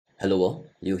Hello world,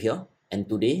 Liu here, and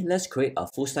today let's create a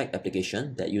full stack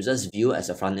application that uses Vue as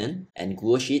a front end and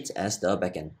Google Sheets as the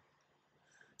backend.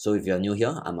 So if you're new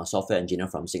here, I'm a software engineer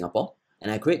from Singapore,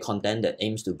 and I create content that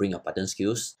aims to bring your Python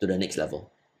skills to the next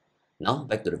level. Now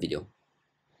back to the video.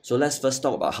 So let's first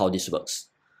talk about how this works.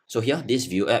 So here, this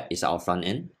Vue app is our front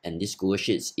end, and this Google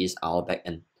Sheets is our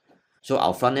backend. So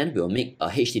our front end will make a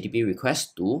HTTP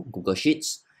request to Google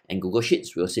Sheets, and Google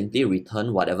Sheets will simply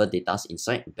return whatever data is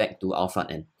inside back to our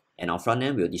front end, and our front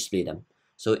end will display them.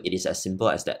 So it is as simple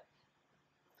as that.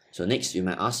 So next you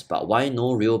might ask, but why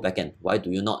no real backend? Why do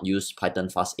you not use Python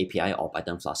Fast API or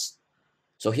Python Flask?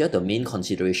 So here the main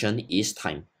consideration is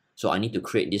time. So I need to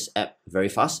create this app very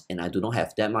fast, and I do not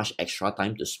have that much extra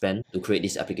time to spend to create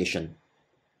this application.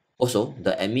 Also,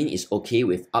 the admin is okay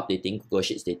with updating Google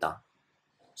Sheets data.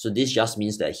 So this just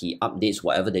means that he updates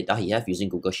whatever data he has using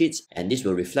Google Sheets, and this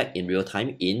will reflect in real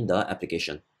time in the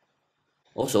application.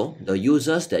 Also, the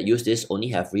users that use this only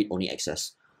have read-only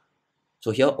access.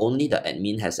 So here only the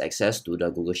admin has access to the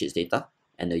Google Sheets data,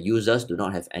 and the users do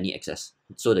not have any access.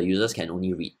 So the users can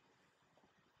only read.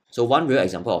 So one real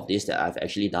example of this that I've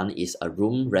actually done is a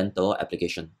room rental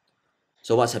application.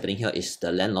 So what's happening here is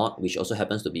the landlord, which also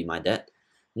happens to be my dad,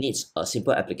 needs a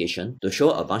simple application to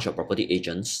show a bunch of property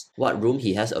agents what room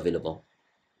he has available.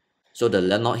 So the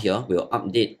landlord here will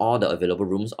update all the available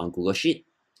rooms on Google Sheet,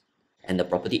 and the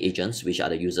property agents, which are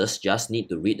the users, just need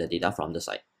to read the data from the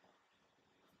site.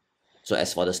 So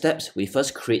as for the steps, we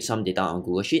first create some data on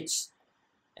Google Sheets,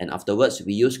 and afterwards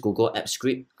we use Google Apps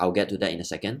Script, I'll get to that in a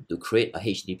second, to create a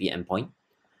HTTP endpoint.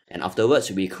 And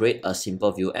afterwards we create a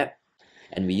simple Vue app,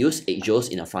 and we use Exos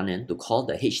in the front end to call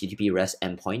the HTTP REST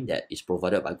endpoint that is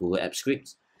provided by Google Apps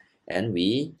Script, and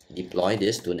we deploy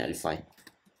this to Netlify,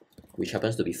 which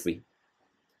happens to be free.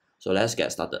 So let's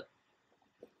get started.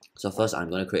 So first I'm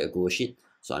going to create a Google Sheet,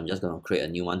 so I'm just going to create a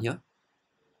new one here.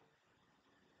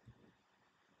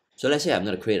 So let's say I'm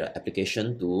going to create an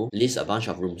application to list a bunch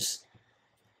of rooms.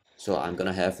 So I'm going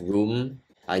to have room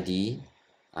ID,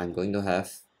 I'm going to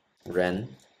have rent,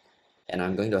 and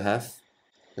I'm going to have,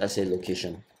 let's say,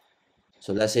 location.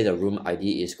 So let's say the room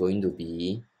ID is going to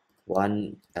be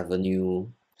 1 Avenue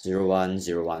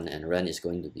 0101, and rent is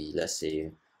going to be, let's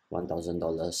say,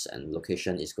 $1,000, and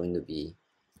location is going to be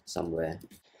somewhere.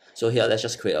 So here let's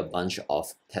just create a bunch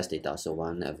of test data. So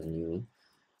 1 Avenue.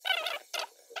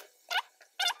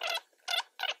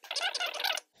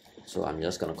 So I'm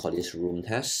just going to call this room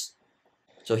test.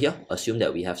 So here, assume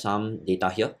that we have some data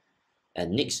here.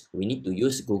 And next, we need to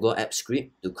use Google Apps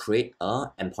Script to create an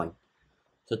endpoint.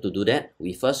 So to do that,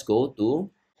 we first go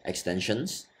to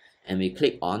Extensions, and we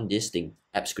click on this thing,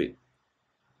 Apps Script.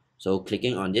 So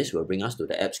clicking on this will bring us to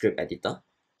the Apps Script editor.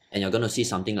 And you're going to see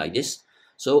something like this.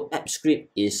 So Apps Script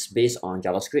is based on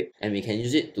JavaScript, and we can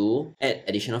use it to add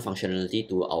additional functionality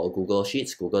to our Google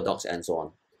Sheets, Google Docs, and so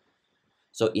on.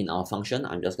 So in our function,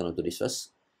 I'm just going to do this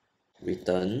first.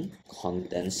 Return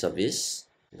content service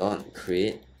dot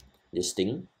create this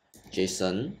thing,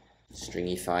 JSON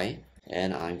stringify,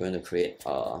 and I'm going to create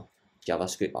a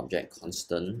JavaScript object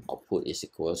constant output is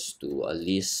equals to a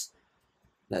list.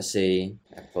 Let's say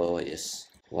apple is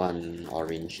 1,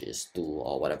 orange is 2,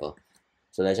 or whatever.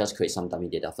 So let's just create some dummy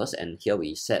data first, and here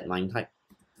we set MIME type.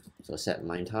 So set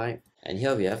MIME type, and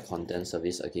here we have content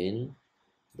service again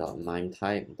dot MIME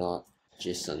type dot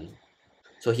JSON.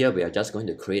 So here we are just going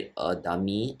to create a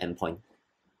dummy endpoint.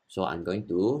 So I'm going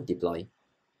to deploy.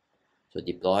 So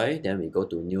deploy, then we go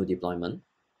to new deployment.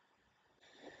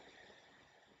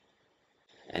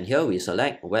 And here we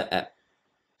select web app.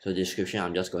 So description,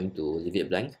 I'm just going to leave it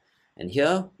blank. And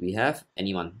here we have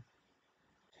anyone.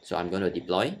 So I'm going to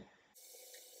deploy.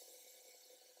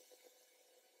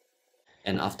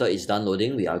 And after it's done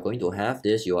loading, we are going to have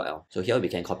this URL. So here we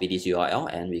can copy this URL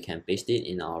and we can paste it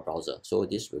in our browser. So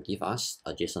this will give us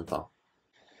a JSON file.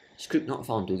 Script not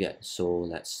found to get. So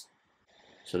let's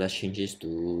change this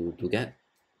to get.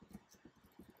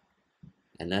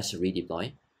 And let's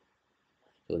redeploy.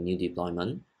 So new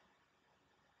deployment.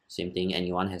 Same thing,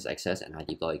 anyone has access, and I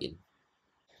deploy again.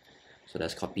 So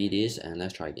let's copy this and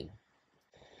let's try again.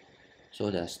 So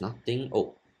there's nothing.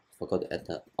 Oh, forgot to add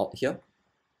the out here.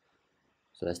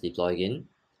 So let's deploy again.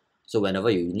 So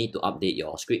whenever you need to update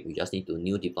your script, you just need to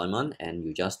new deployment and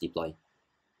you just deploy.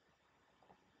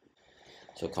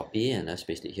 So copy and let's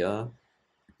paste it here,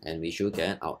 and we should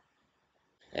get out.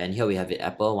 And here we have it,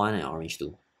 apple 1 and orange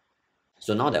 2.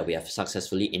 So now that we have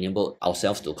successfully enabled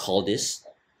ourselves to call this,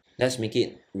 let's make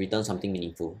it return something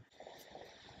meaningful.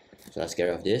 So let's get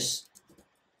rid of this.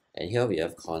 And here we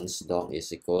have const doc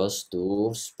is equals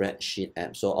to spreadsheet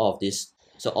app. So all of this,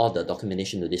 so all the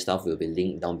documentation to this stuff will be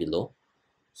linked down below.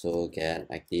 So get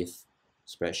active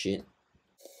spreadsheet.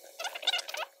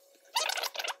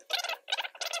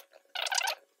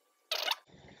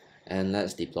 And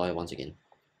let's deploy once again.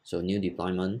 So new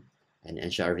deployment, and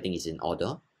ensure everything is in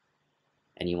order.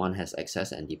 Anyone has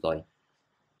access and deploy.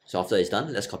 So after it's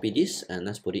done, let's copy this and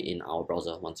let's put it in our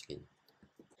browser once again.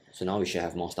 So now we should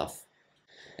have more stuff.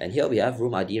 And here we have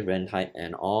room ID, rent type,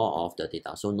 and all of the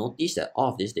data. So notice that all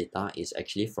of this data is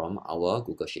actually from our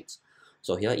Google Sheets.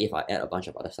 So here, if I add a bunch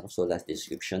of other stuff, so let's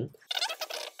description.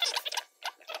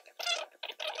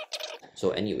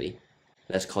 So anyway,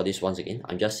 let's call this once again.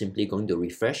 I'm just simply going to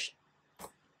refresh,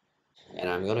 and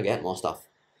I'm going to get more stuff.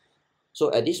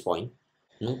 So at this point,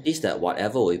 notice that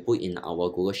whatever we put in our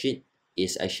Google Sheet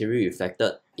is actually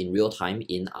reflected in real time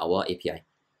in our API.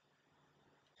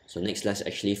 So next, let's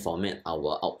actually format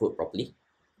our output properly.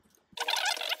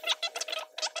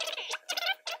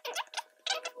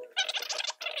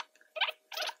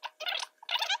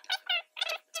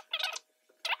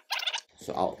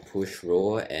 So out push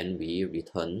row, and we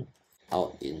return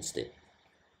out instead.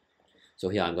 So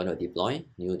here I'm going to deploy,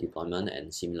 new deployment,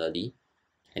 and similarly,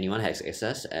 anyone has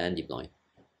access and deploy.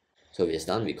 So it's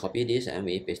done, we copy this and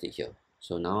we paste it here.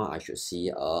 So now I should see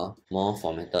a more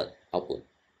formatted output.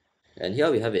 And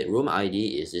here we have it, room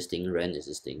ID is this thing, rent is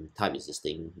this thing, type is this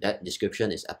thing, that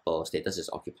description is Apple, status is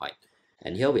occupied.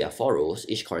 And here we have 4 rows,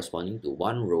 each corresponding to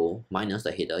 1 row minus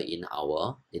the header in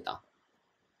our data.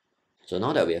 So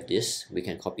now that we have this, we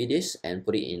can copy this and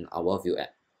put it in our Vue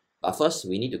app. But first,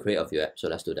 we need to create a Vue app, so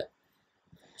let's do that.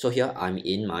 So here I'm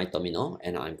in my terminal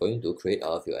and I'm going to create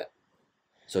a Vue app.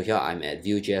 So here I'm at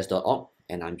vue.js.org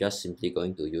and I'm just simply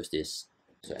going to use this.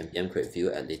 So npm create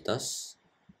Vue at latest.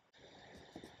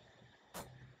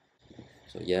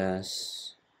 So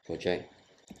yes, project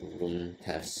room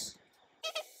test.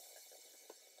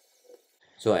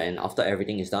 So and after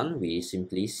everything is done, we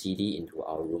simply cd into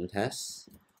our room test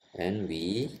and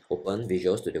we open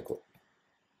Visual Studio Code.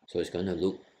 So it's going to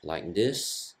look like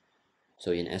this.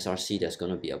 So in SRC, there's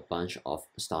going to be a bunch of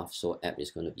stuff. So app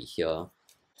is going to be here.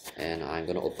 And I'm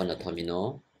going to open the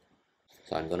terminal.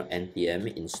 So I'm going to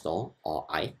npm install or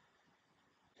I.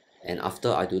 And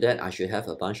after I do that, I should have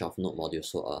a bunch of node modules.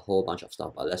 So a whole bunch of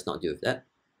stuff, but let's not deal with that.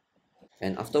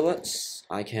 And afterwards,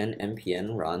 I can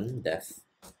npm run dev.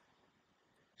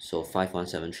 So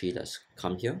 5173, let's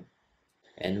come here.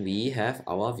 And we have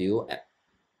our Vue app.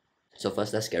 So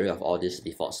first, let's get rid of all this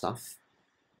default stuff.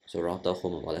 So router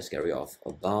home about, let's get rid of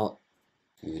about,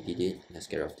 you did it, let's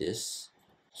get rid of this.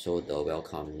 So the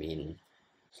welcome main,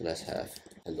 so let's have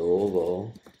hello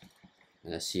world,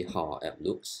 and let's see how our app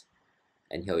looks.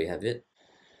 And here we have it.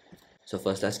 So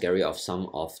first, let's get rid of some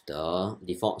of the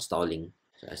default styling.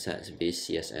 So assets, base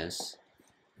CSS,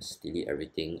 let's delete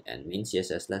everything, and main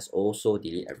CSS, let's also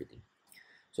delete everything.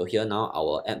 So here now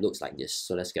our app looks like this.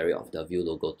 So let's get rid of the Vue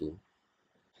logo too.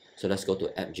 So let's go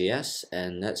to app.js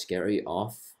and let's get rid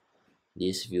of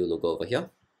this Vue logo over here.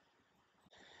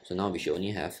 So now we should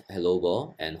only have hello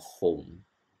world and home.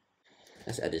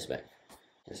 Let's add this back.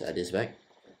 Let's add this back.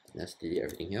 Let's delete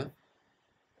everything here.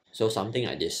 So something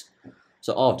like this.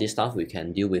 So all of this stuff we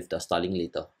can deal with the styling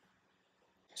later.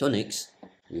 So next,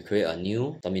 we create a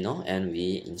new terminal and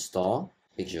we install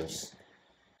Axios.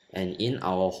 And in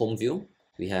our home view,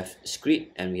 we have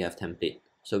script and we have template.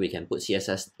 So we can put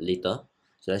CSS later.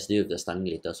 So let's deal with the styling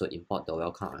later. So import the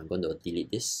welcome. I'm going to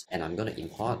delete this and I'm going to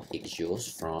import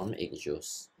Axios from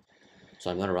Axios. So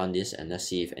I'm going to run this and let's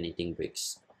see if anything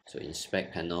breaks. So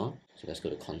inspect panel. So let's go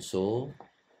to console.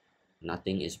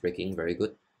 Nothing is breaking. Very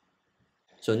good.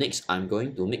 So next, I'm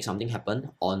going to make something happen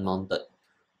on mounted.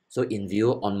 So in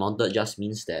Vue, on mounted just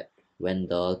means that when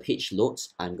the page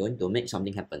loads, I'm going to make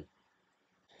something happen.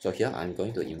 So here I'm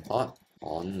going to import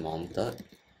on mounted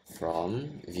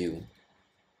from Vue.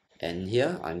 And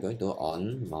here I'm going to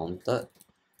on mounted,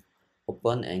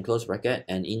 open and close bracket,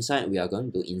 and inside we are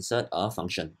going to insert a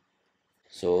function.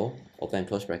 So open and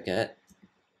close bracket,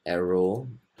 arrow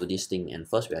to this thing, and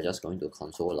first we are just going to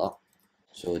console log.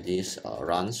 So this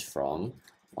runs from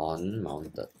on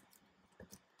mounted.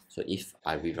 So if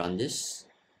I rerun this,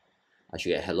 I should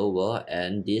get hello world,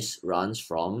 and this runs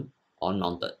from on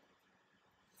mounted.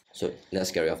 So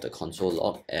let's get rid of the console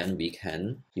log and we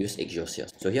can use Axios here.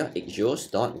 So here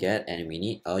axios.get and we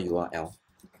need a URL.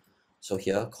 So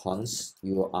here const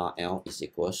URL is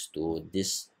equals to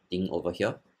this thing over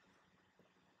here.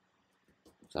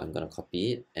 So I'm going to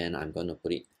copy it and I'm going to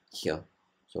put it here.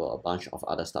 So a bunch of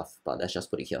other stuff, but let's just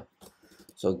put it here.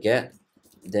 So get,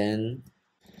 then,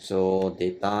 so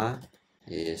data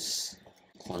is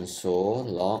console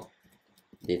log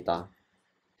data.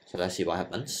 So let's see what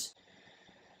happens.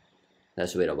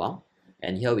 Let's wait a while.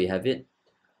 And here we have it.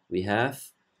 We have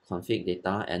config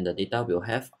data, and the data will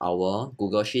have our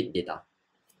Google Sheet data.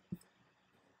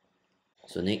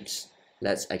 So next,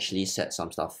 let's actually set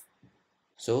some stuff.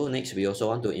 So next, we also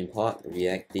want to import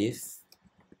reactive,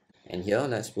 and here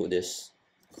let's put this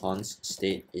const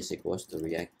state is equals to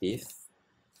reactive,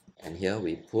 and here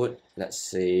we put, let's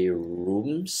say,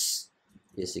 rooms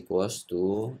is equals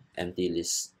to empty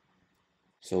list.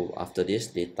 So after this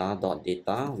data,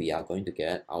 we are going to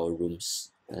get our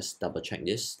rooms. Let's double check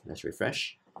this. Let's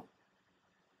refresh.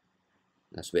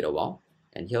 Let's wait a while.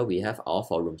 And here we have our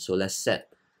for rooms. So let's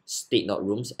set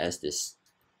state.rooms as this.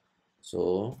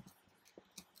 So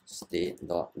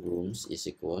state.rooms is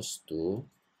equals to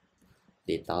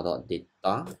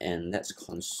data.data, and let's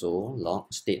console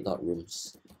log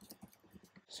state.rooms.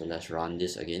 So let's run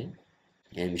this again,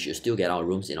 and we should still get our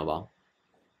rooms in a while.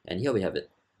 And here we have it.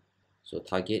 So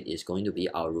target is going to be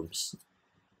our rooms.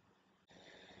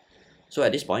 So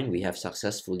at this point, we have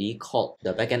successfully called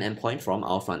the backend endpoint from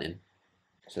our front end.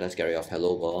 So let's get rid of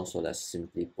hello world. So let's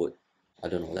simply put, I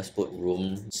don't know, let's put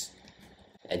rooms.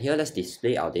 And here let's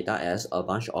display our data as a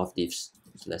bunch of divs.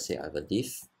 So let's say I have a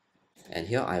div, and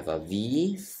here I have a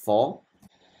v4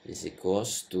 is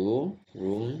equals to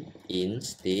room in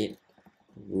state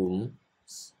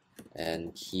rooms,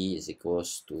 and key is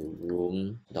equals to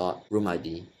room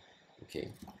ID.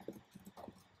 Okay.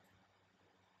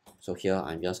 So here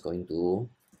I'm just going to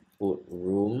put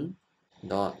room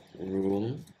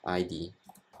ID,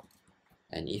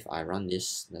 and if I run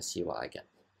this, let's see what I get.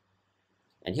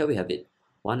 And here we have it.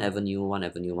 One avenue, and one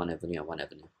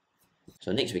avenue.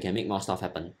 So next we can make more stuff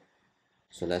happen.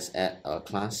 So let's add a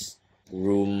class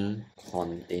room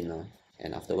container,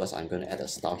 and afterwards I'm going to add a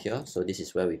style here. So this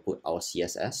is where we put our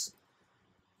CSS.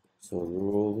 So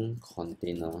room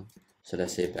container. So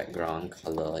let's say background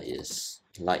color is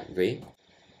light gray.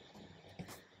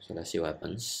 So let's see what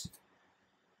happens.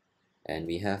 And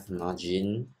we have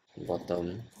margin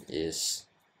bottom is,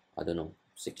 I don't know,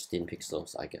 16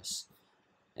 pixels, I guess.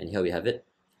 And here we have it.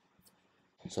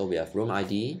 So we have room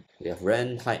ID, we have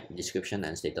rent, type, description,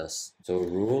 and status. So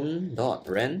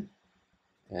room.rent,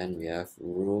 and we have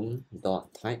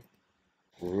room.type,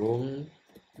 what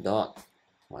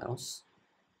else?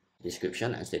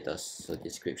 Description and status. So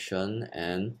description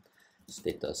and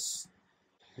status.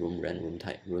 Room rent, room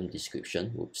type, room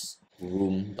description, whoops.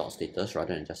 Room.status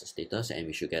rather than just a status, and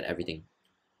we should get everything.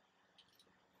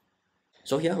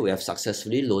 So here we have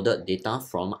successfully loaded data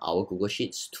from our Google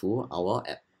Sheets to our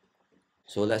app.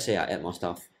 So let's say I add more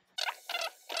stuff.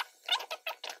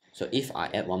 So if I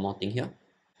add one more thing here,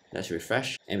 let's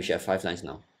refresh, and we should have 5 lines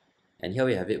now. And here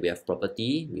we have it. We have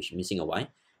property, which is missing a Y,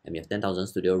 and we have 10,000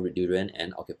 studio, durian,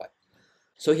 and occupied.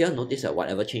 So here, notice that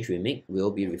whatever change we make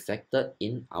will be reflected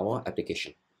in our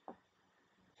application.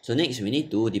 So next, we need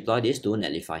to deploy this to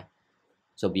Netlify.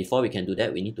 So before we can do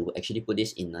that, we need to actually put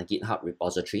this in a GitHub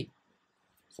repository.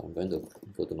 So I'm going to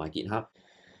go to my GitHub.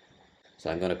 So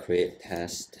I'm going to create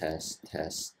test.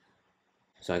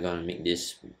 So I'm going to make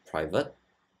this private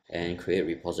and create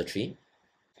repository.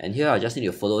 And here I just need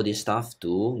to follow this stuff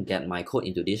to get my code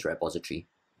into this repository.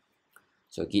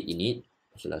 So git init,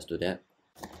 so let's do that.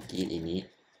 Git init,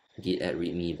 git add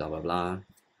readme, blah blah blah.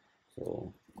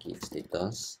 So git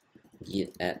status,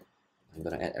 git add, I'm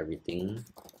gonna add everything.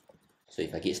 So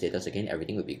if I git status again,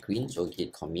 everything will be green. So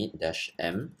git commit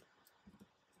 -m,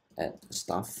 add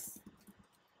stuff.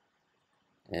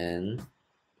 And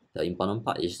the important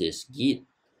part is this git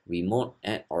remote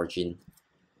add origin.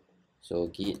 So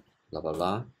git blah blah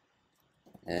blah,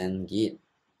 and git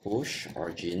push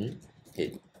origin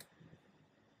head.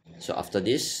 So after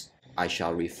this, I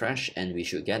shall refresh and we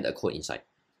should get the code inside.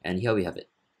 And here we have it.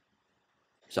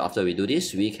 So after we do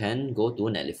this, we can go to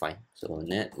Netlify. So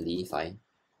Netlify.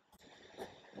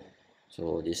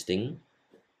 So this thing.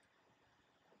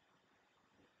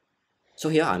 So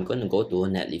here I'm going to go to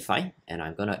Netlify and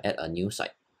I'm going to add a new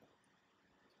site.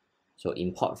 So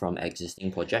import from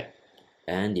existing project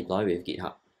and deploy with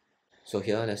GitHub. So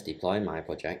here let's deploy my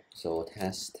project. So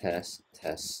test.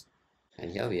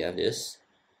 And here we have this.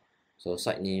 So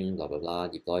site name, blah blah blah,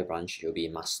 deploy branch will be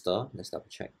master. Let's double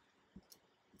check.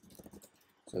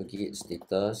 So git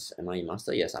status, am I in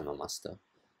master? Yes, I'm a master.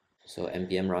 So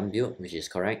npm run build, which is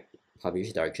correct.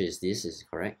 Publish directory is this, is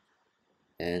correct.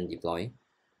 And deploy.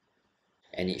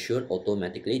 And it should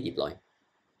automatically deploy.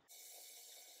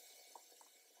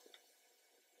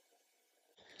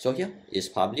 So here is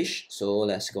published. So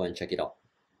let's go and check it out.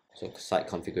 So site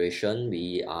configuration,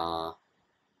 we are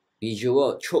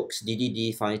Visual chokes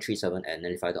DDD537 at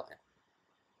netlify.app.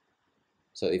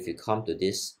 So if you come to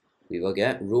this, we will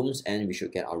get rooms and we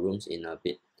should get our rooms in a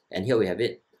bit. And here we have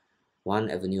it, 1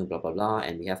 avenue, blah blah blah,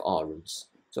 and we have all our rooms.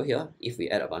 So here, if we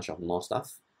add a bunch of more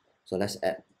stuff, so let's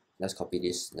copy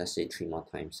this, let's say 3 more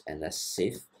times, and let's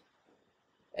save.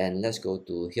 And let's go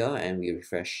to here and we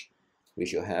refresh. We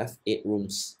should have 8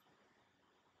 rooms.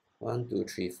 1, 2,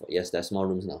 3, 4. Yes, there's more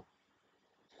rooms now.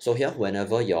 So here,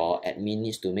 whenever your admin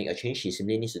needs to make a change, he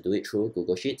simply needs to do it through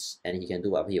Google Sheets, and he can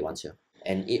do whatever he wants here.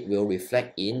 And it will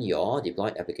reflect in your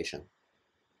deployed application.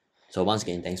 So once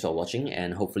again, thanks for watching,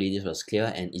 and hopefully this was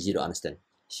clear and easy to understand.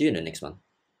 See you in the next one.